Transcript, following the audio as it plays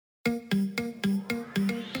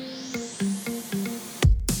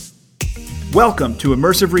Welcome to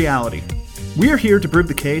Immersive Reality. We are here to prove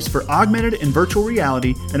the case for augmented and virtual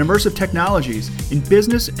reality and immersive technologies in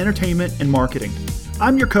business, entertainment, and marketing.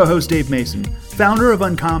 I'm your co-host Dave Mason, founder of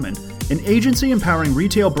Uncommon, an agency empowering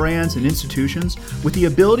retail brands and institutions with the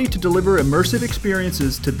ability to deliver immersive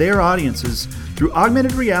experiences to their audiences through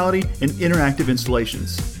augmented reality and interactive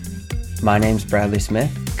installations. My name's Bradley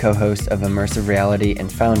Smith, co-host of Immersive Reality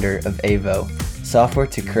and founder of AVO, software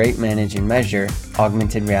to create, manage, and measure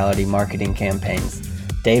augmented reality marketing campaigns.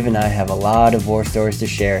 Dave and I have a lot of war stories to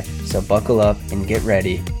share, so buckle up and get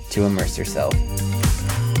ready to immerse yourself.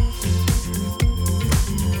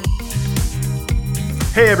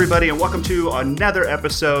 Hey everybody, and welcome to another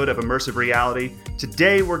episode of Immersive Reality.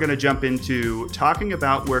 Today we're going to jump into talking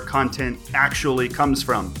about where content actually comes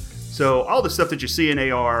from. So all the stuff that you see in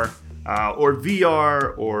AR, or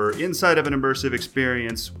VR, or inside of an immersive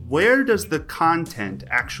experience, where does the content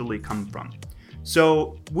actually come from?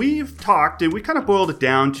 So we've talked, and we kind of boiled it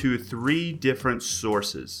down to three different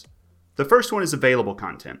sources. The first one is available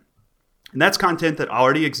content. And that's content that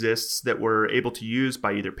already exists that we're able to use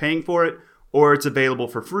by either paying for it, or it's available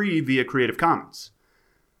for free via Creative Commons.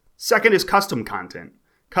 Second is custom content.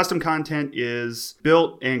 Custom content is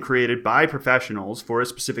built and created by professionals for a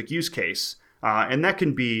specific use case. And that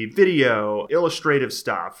can be video, illustrative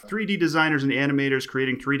stuff, 3D designers and animators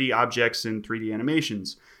creating 3D objects and 3D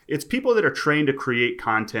animations. It's people that are trained to create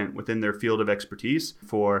content within their field of expertise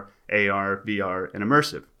for AR, VR, and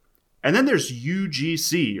immersive. And then there's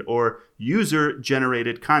UGC, or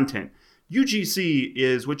user-generated content. UGC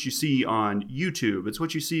is what you see on YouTube. It's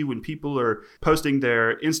what you see when people are posting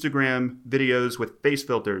their Instagram videos with face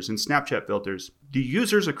filters and Snapchat filters. The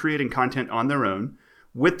users are creating content on their own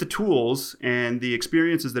with the tools and the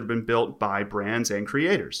experiences that have been built by brands and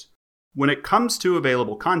creators. When it comes to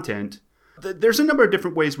available content, there's a number of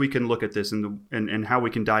different ways we can look at this and how we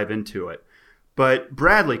can dive into it. But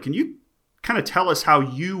Bradley, can you kind of tell us how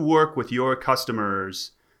you work with your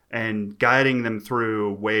customers and guiding them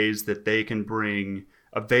through ways that they can bring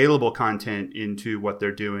available content into what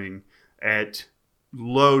they're doing at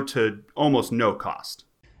low to almost no cost?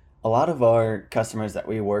 A lot of our customers that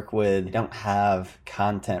we work with don't have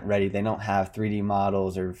content ready. They don't have 3D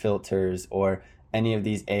models or filters or any of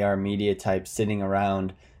these AR media types sitting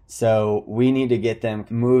around. So we need to get them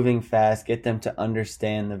moving fast, get them to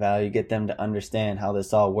understand the value, get them to understand how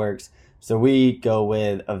this all works. So we go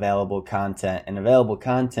with available content, and available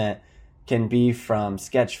content can be from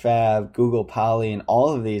Sketchfab, Google Poly, and all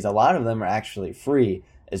of these. A lot of them are actually free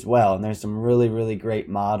as well. And there's some really, really great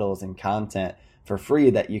models and content for free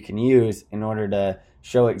that you can use in order to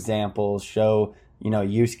show examples, show,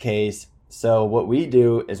 use case. So what we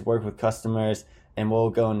do is work with customers, and we'll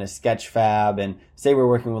go into Sketchfab, and say we're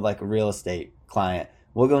working with like a real estate client.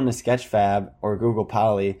 We'll go into Sketchfab or Google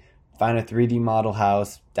Poly, find a 3D model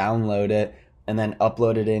house, download it, and then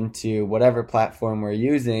upload it into whatever platform we're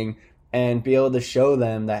using and be able to show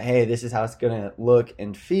them that, hey, this is how it's going to look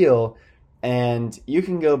and feel. And you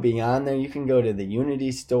can go beyond there. You can go to the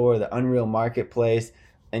Unity store, the Unreal Marketplace,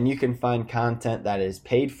 and you can find content that is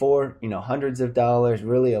paid for, hundreds of dollars,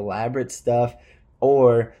 really elaborate stuff.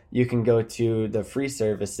 Or you can go to the free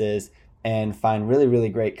services and find really, really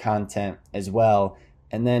great content as well.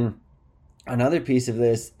 And then another piece of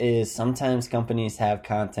this is sometimes companies have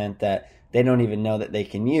content that they don't even know that they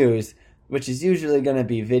can use, which is usually going to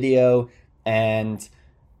be video. And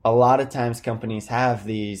a lot of times companies have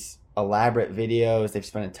these elaborate videos. They've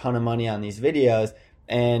spent a ton of money on these videos.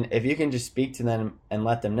 And if you can just speak to them and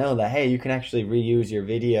let them know that, hey, you can actually reuse your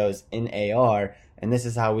videos in AR, and this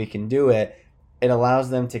is how we can do it, it allows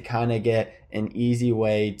them to kind of get an easy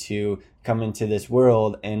way to come into this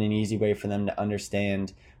world and an easy way for them to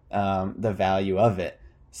understand the value of it.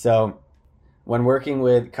 So when working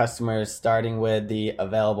with customers, starting with the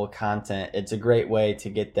available content, it's a great way to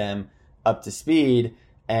get them up to speed.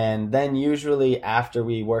 And then usually after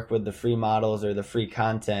we work with the free models or the free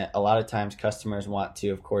content, a lot of times customers want to,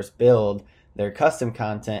 of course, build their custom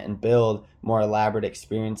content and build more elaborate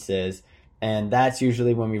experiences. And that's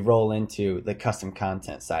usually when we roll into the custom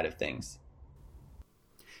content side of things.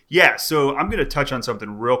 Yeah, so I'm going to touch on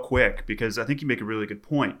something real quick because I think you make a really good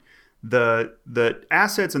point. The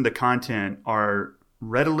assets and the content are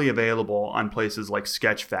readily available on places like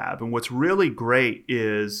Sketchfab. And what's really great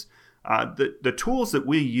is the tools that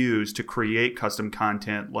we use to create custom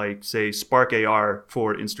content, like, say, Spark AR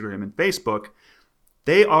for Instagram and Facebook,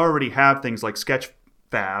 they already have things like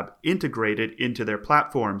Sketchfab integrated into their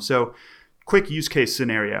platform. So quick use case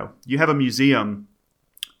scenario. You have a museum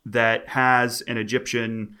that has an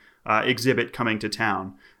Egyptian exhibit coming to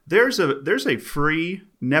town. There's a free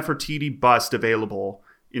Nefertiti bust available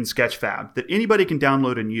in Sketchfab that anybody can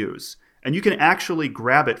download and use. And you can actually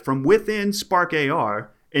grab it from within Spark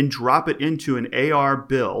AR and drop it into an AR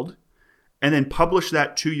build and then publish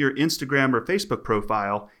that to your Instagram or Facebook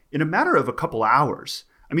profile in a matter of a couple hours.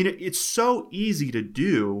 I mean, it's so easy to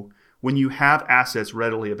do when you have assets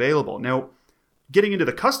readily available. Now, getting into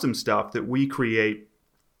the custom stuff that we create,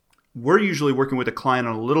 we're usually working with a client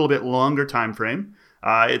on a little bit longer time frame.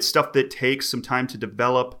 It's stuff that takes some time to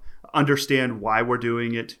develop, understand why we're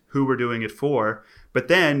doing it, who we're doing it for. But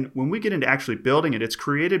then when we get into actually building it, it's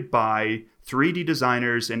created by 3D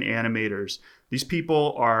designers and animators. These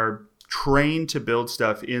people are trained to build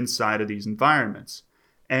stuff inside of these environments.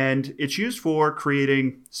 And it's used for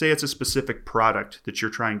creating, say it's a specific product that you're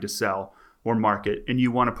trying to sell or market, and you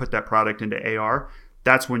want to put that product into AR.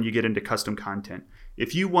 That's when you get into custom content.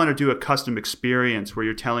 If you want to do a custom experience where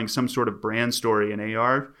you're telling some sort of brand story in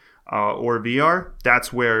AR or VR,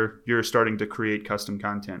 that's where you're starting to create custom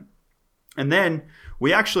content. And then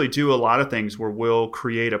we actually do a lot of things where we'll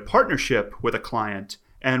create a partnership with a client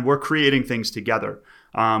and we're creating things together.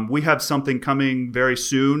 We have something coming very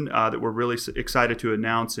soon that we're really excited to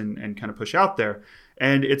announce and kind of push out there.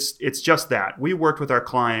 And it's just that. We worked with our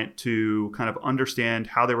client to kind of understand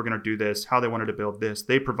how they were going to do this, how they wanted to build this.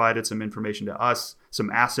 They provided some information to us, some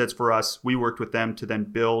assets for us. We worked with them to then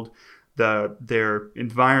build their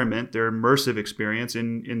environment, their immersive experience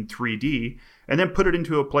in 3D, and then put it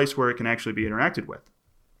into a place where it can actually be interacted with.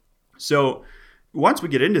 So once we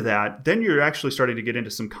get into that, then you're actually starting to get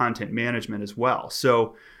into some content management as well.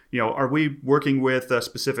 So, are we working with a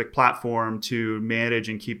specific platform to manage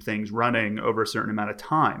and keep things running over a certain amount of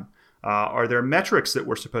time? Are there metrics that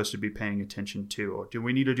we're supposed to be paying attention to? Or do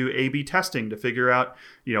we need to do A/B testing to figure out,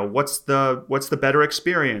 what's the better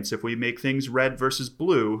experience if we make things red versus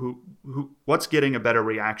blue? What's getting a better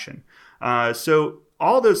reaction? So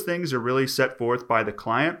all those things are really set forth by the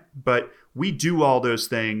client, but we do all those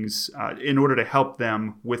things in order to help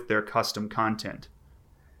them with their custom content.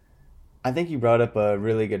 I think you brought up a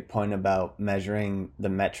really good point about measuring the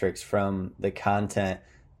metrics from the content.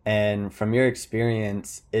 And from your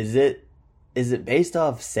experience, is it based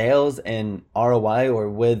off sales and ROI, or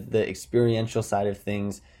with the experiential side of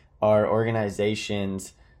things, are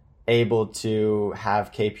organizations able to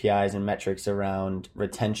have KPIs and metrics around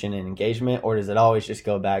retention and engagement, or does it always just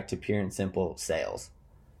go back to pure and simple sales?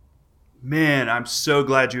 Man, I'm so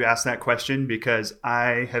glad you asked that question, because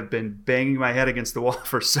I have been banging my head against the wall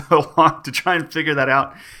for so long to try and figure that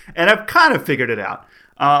out. And I've kind of figured it out.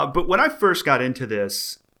 But when I first got into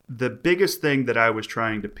this, the biggest thing that I was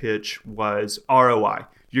trying to pitch was ROI.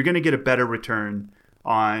 You're going to get a better return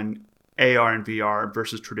on AR and VR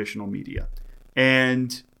versus traditional media.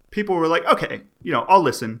 And people were like, okay, I'll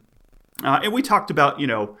listen. And we talked about,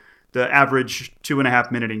 the average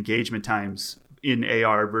 2.5 minute engagement times in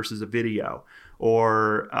AR versus a video,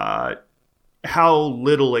 or how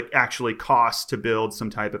little it actually costs to build some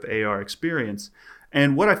type of AR experience.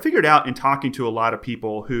 And what I figured out in talking to a lot of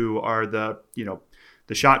people who are the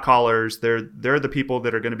shot callers, they're the people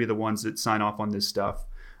that are going to be the ones that sign off on this stuff.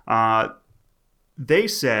 They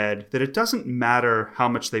said that it doesn't matter how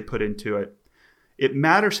much they put into it. It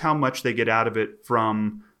matters how much they get out of it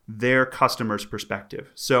from their customer's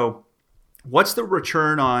perspective. So what's the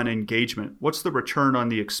return on engagement? What's the return on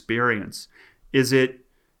the experience? Is it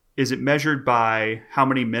measured by how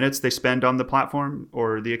many minutes they spend on the platform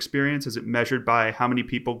or the experience? Is it measured by how many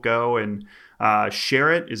people go and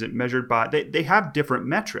share it? Is it measured by... They have different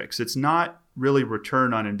metrics. It's not really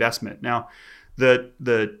return on investment. Now, the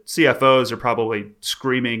CFOs are probably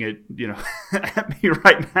screaming at me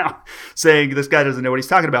right now, saying this guy doesn't know what he's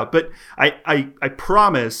talking about. But I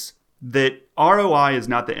promise that ROI is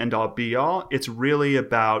not the end-all be-all. It's really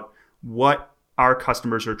about what our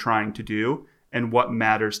customers are trying to do and what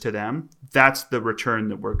matters to them. That's the return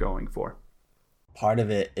that we're going for. Part of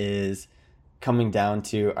it is coming down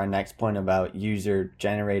to our next point about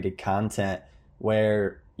user-generated content,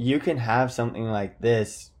 where you can have something like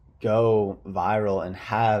this go viral and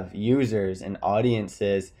have users and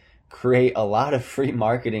audiences create a lot of free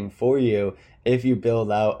marketing for you if you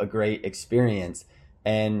build out a great experience.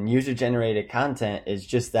 And user-generated content is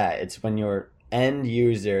just that. It's when your end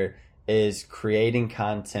user is creating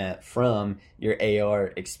content from your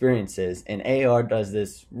AR experiences. And AR does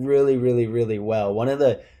this really, really, really well. One of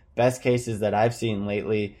the best cases that I've seen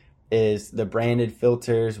lately is the branded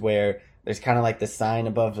filters, where there's kind of like the sign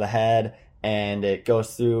above the head and it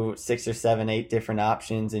goes through 6 or 7, 8 different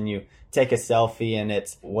options, and you take a selfie and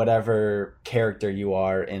it's whatever character you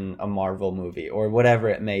are in a Marvel movie or whatever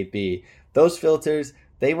it may be. Those filters,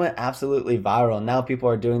 they went absolutely viral. Now people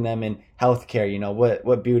are doing them in healthcare. You know,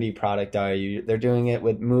 what beauty product are you? They're doing it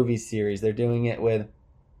with movie series. They're doing it with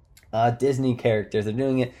Disney characters. They're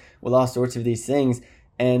doing it with all sorts of these things.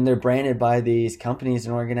 And they're branded by these companies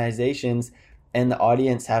and organizations. And the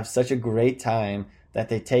audience have such a great time that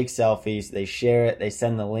they take selfies, they share it, they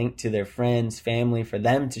send the link to their friends, family for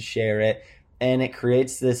them to share it. And it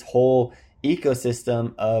creates this whole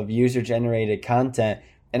ecosystem of user-generated content.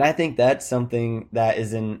 And I think that's something that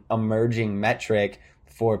is an emerging metric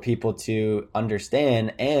for people to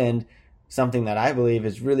understand, and something that I believe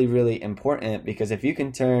is really, really important, because if you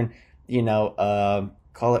can turn,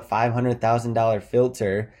 call it $500,000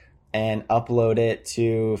 filter and upload it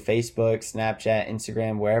to Facebook, Snapchat,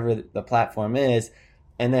 Instagram, wherever the platform is,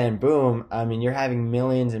 and then boom, I mean, you're having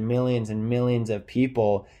millions and millions and millions of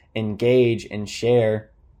people engage and share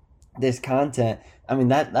this content. I mean,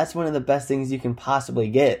 that's one of the best things you can possibly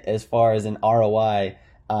get as far as an ROI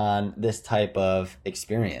on this type of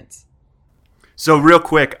experience. So real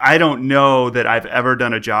quick, I don't know that I've ever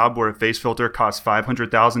done a job where a face filter costs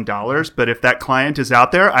 $500,000, but if that client is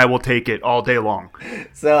out there, I will take it all day long.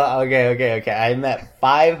 So, okay. I meant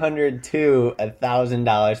 $500 to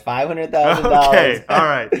 $1,000. $500,000. Okay, all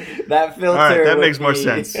right. That filter. All right, that makes more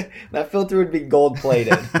sense. That filter would be gold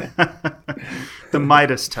plated. The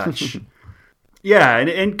Midas touch. Yeah,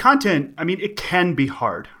 and content, I mean, it can be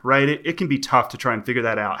hard, right? It can be tough to try and figure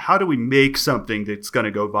that out. How do we make something that's going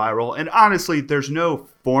to go viral? And honestly, there's no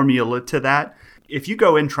formula to that. If you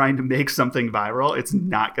go in trying to make something viral, it's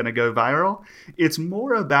not going to go viral. It's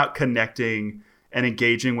more about connecting and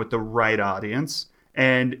engaging with the right audience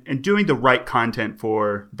and doing the right content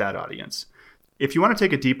for that audience. If you want to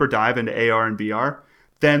take a deeper dive into AR and VR,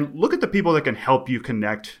 then look at the people that can help you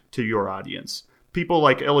connect to your audience. People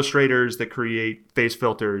like illustrators that create face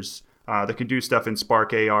filters that can do stuff in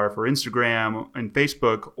Spark AR for Instagram and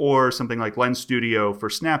Facebook, or something like Lens Studio for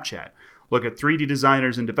Snapchat. Look at 3D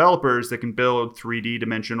designers and developers that can build 3D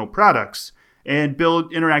dimensional products and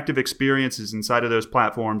build interactive experiences inside of those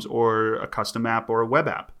platforms, or a custom app or a web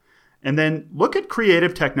app. And then look at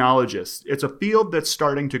creative technologists. It's a field that's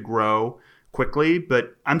starting to grow quickly,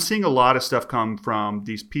 but I'm seeing a lot of stuff come from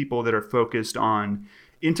these people that are focused on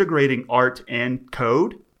integrating art and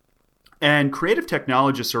code. And creative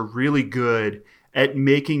technologists are really good at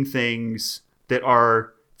making things that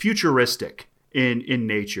are futuristic in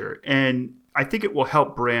nature. And I think it will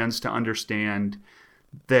help brands to understand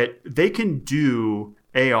that they can do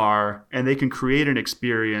AR and they can create an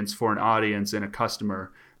experience for an audience and a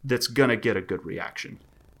customer that's going to get a good reaction.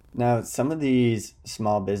 Now, some of these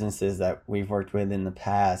small businesses that we've worked with in the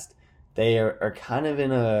past, they are kind of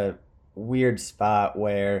in a weird spot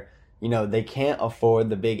where, they can't afford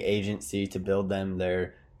the big agency to build them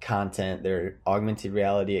their content, their augmented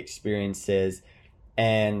reality experiences,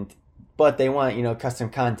 but they want, custom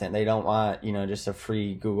content. They don't want, just a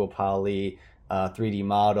free Google Poly 3D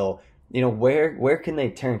model. Where can they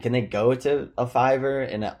turn? Can they go to a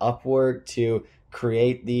Fiverr and an Upwork to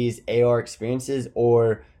create these AR experiences?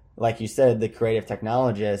 Or, like you said, the creative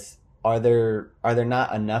technologists, are there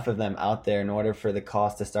not enough of them out there in order for the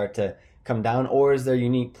cost to start to come down? Or is there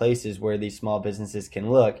unique places where these small businesses can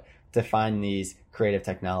look to find these creative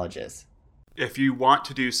technologists? If you want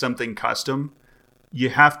to do something custom, you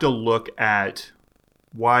have to look at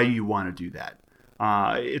why you want to do that.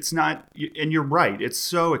 It's not, and you're right, it's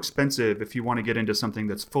so expensive if you want to get into something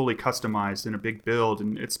that's fully customized in a big build,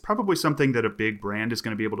 and it's probably something that a big brand is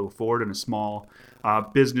going to be able to afford and a small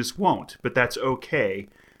business won't, but that's okay.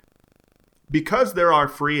 Because there are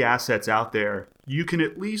free assets out there, you can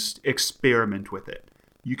at least experiment with it.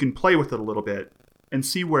 You can play with it a little bit and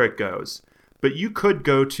see where it goes. But you could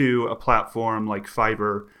go to a platform like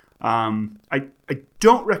Fiverr. I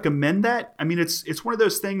don't recommend that. I mean, it's one of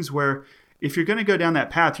those things where if you're going to go down that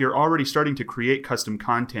path, you're already starting to create custom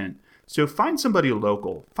content. So find somebody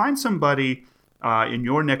local. Find somebody in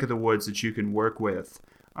your neck of the woods that you can work with.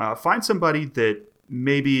 Find somebody that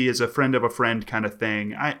maybe is a friend of a friend kind of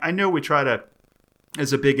thing. I know we try to,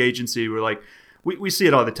 as a big agency, we're like, we see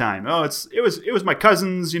it all the time. Oh, it was my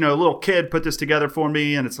cousin's, little kid put this together for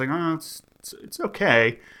me, and it's like, oh, it's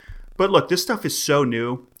okay. But look, this stuff is so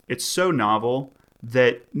new, it's so novel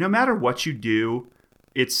that no matter what you do,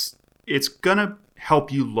 it's gonna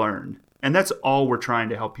help you learn, and that's all we're trying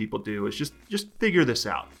to help people do is just figure this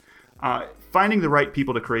out. Finding the right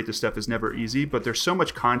people to create this stuff is never easy, but there's so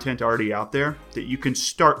much content already out there that you can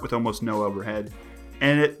start with almost no overhead,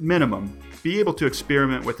 and at minimum, be able to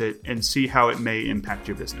experiment with it and see how it may impact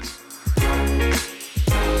your business.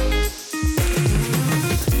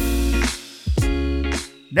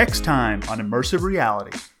 Next time on Immersive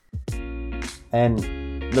Reality.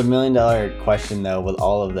 And The $1 million question, though, with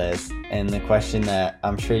all of this, and the question that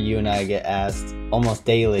I'm sure you and I get asked almost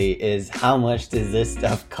daily is, how much does this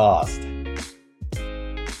stuff cost?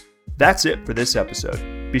 That's it for this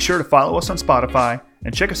episode. Be sure to follow us on Spotify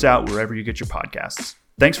and check us out wherever you get your podcasts.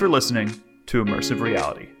 Thanks for listening to Immersive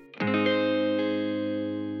Reality.